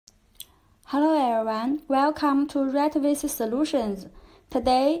Hello everyone, welcome to Retevis Solutions.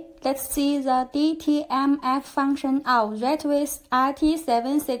 Today, let's see the DTMF function of Retevis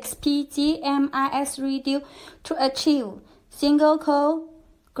RT76P GMRS radio to achieve single call,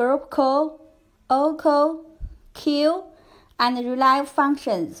 group call, all call, queue, and Relive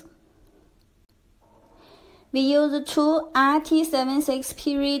functions. We use two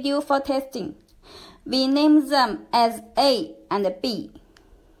RT76P radio for testing. We name them as A and B.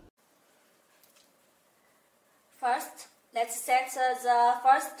 First, let's set the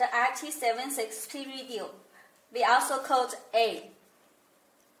first RT76P radio. We also call it A.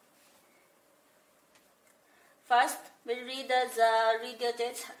 First, we read the radio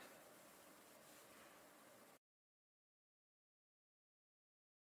data.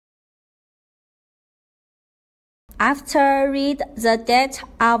 After read the data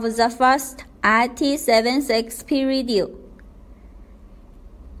of the first RT76P radio,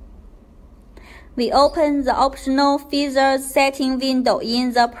 we open the optional features setting window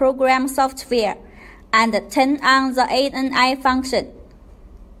in the program software and turn on the ANI function.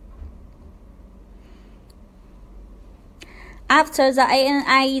 After the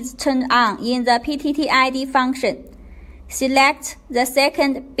ANI is turned on in the PTT-ID function, select the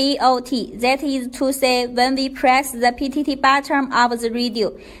second BOT, that is to say when we press the PTT button of the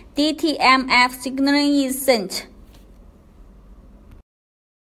radio, DTMF signaling is sent.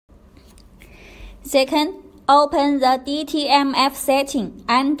 Second, open the DTMF setting,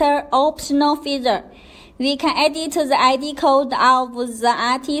 enter optional feature. We can edit the ID code of the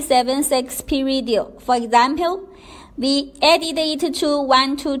RT76P radio. For example, we edit it to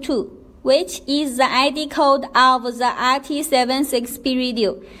 122, which is the ID code of the RT76P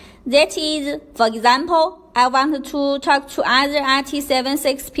radio. That is, for example, I want to talk to other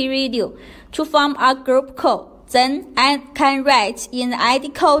RT76P radio to form a group call. Then I can write in the ID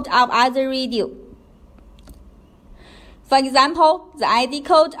code of other radio. For example, the ID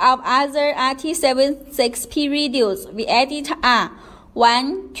code of other RT76P radios we edit are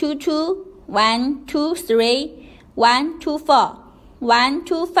 122, 123, 124,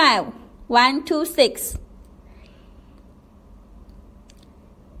 125, 126.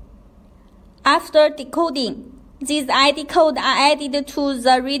 After decoding, these ID codes are added to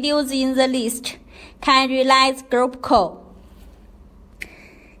the radios in the list, can realize group call.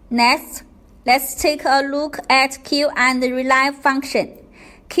 Next, let's take a look at queue and Relive function.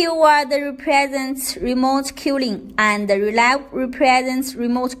 Keyword represents remote queuing and Relive represents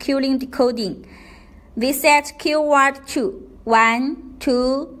remote queuing decoding. We set keyword to 1,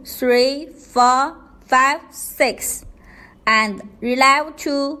 2, 3, 4, 5, 6 and Relive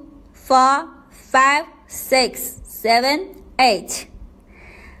to 4, 5, 6, 7, 8.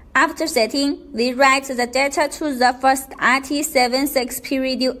 After setting, we write the data to the first RT76P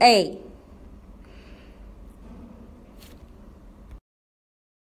radio A.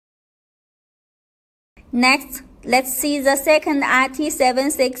 Next, let's see the second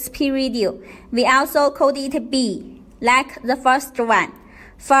RT76P radio. We also code it B, like the first one.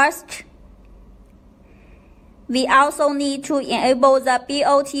 First, we also need to enable the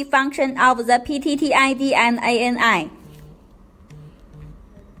BOT function of the PTT-ID and ANI.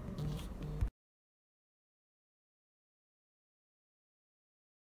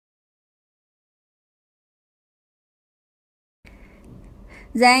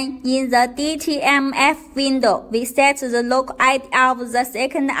 Then, in the DTMF window, we set the local ID of the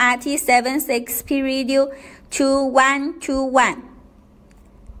second RT76P radio to 121.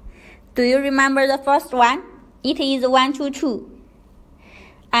 Do you remember the first one? It is 122.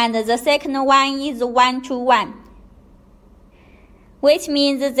 And the second one is 121, which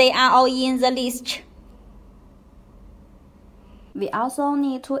means they are all in the list. We also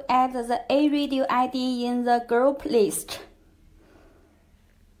need to add the A radio ID in the group list.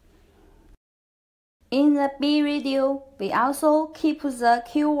 In the B radio, we also keep the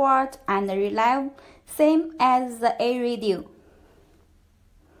keyword and Relive same as the A radio.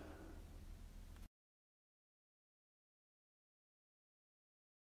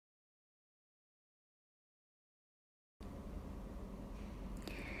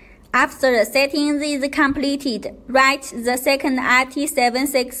 After the settings is completed, write the second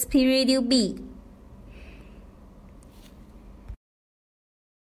RT76P radio B.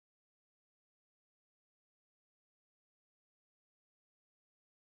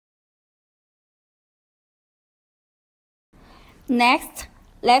 Next,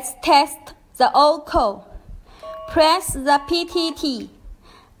 let's test the all call. Press the PTT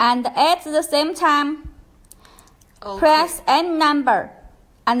and at the same time, press any number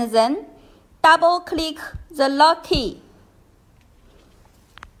and then double-click the lock key.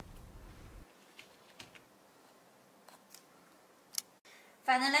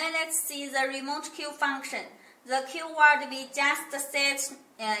 Finally, let's see the remote queue function. The keyword we just set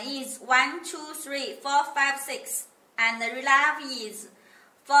is 1, 2, 3, 4, 5, 6, and the Relive is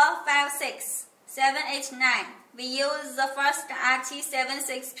 4, 5, 6, 7, 8, 9. We use the first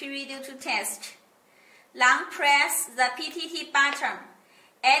RT76P radio to test. Long press the PTT button.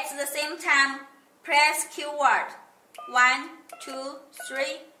 At the same time, press keyword 1, 2,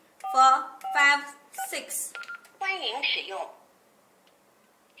 3, 4, 5, 6. 欢迎使用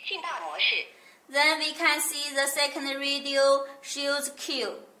信大模式。 Then we can see the second radio shows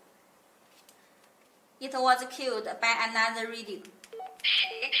queue. It was queued by another radio. 10,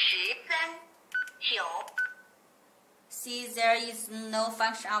 13, 9. See, there is no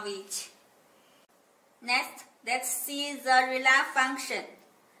function of it. Next, let's see the Relive function.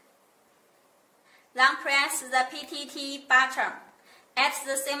 Long press the PTT button. At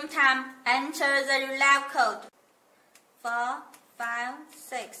the same time, enter the Relive code 4, 5,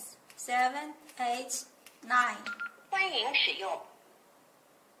 6, 7, 8, 9. 欢迎使用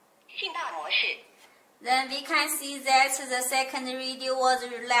信大模式。 Then we can see that the second radio was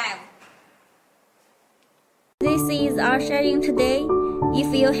Relive. This is our sharing today.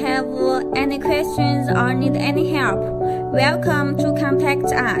 If you have any questions or need any help, welcome to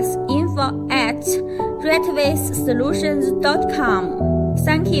contact us info@retevissolutions.com.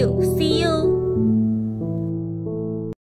 Thank you. See you.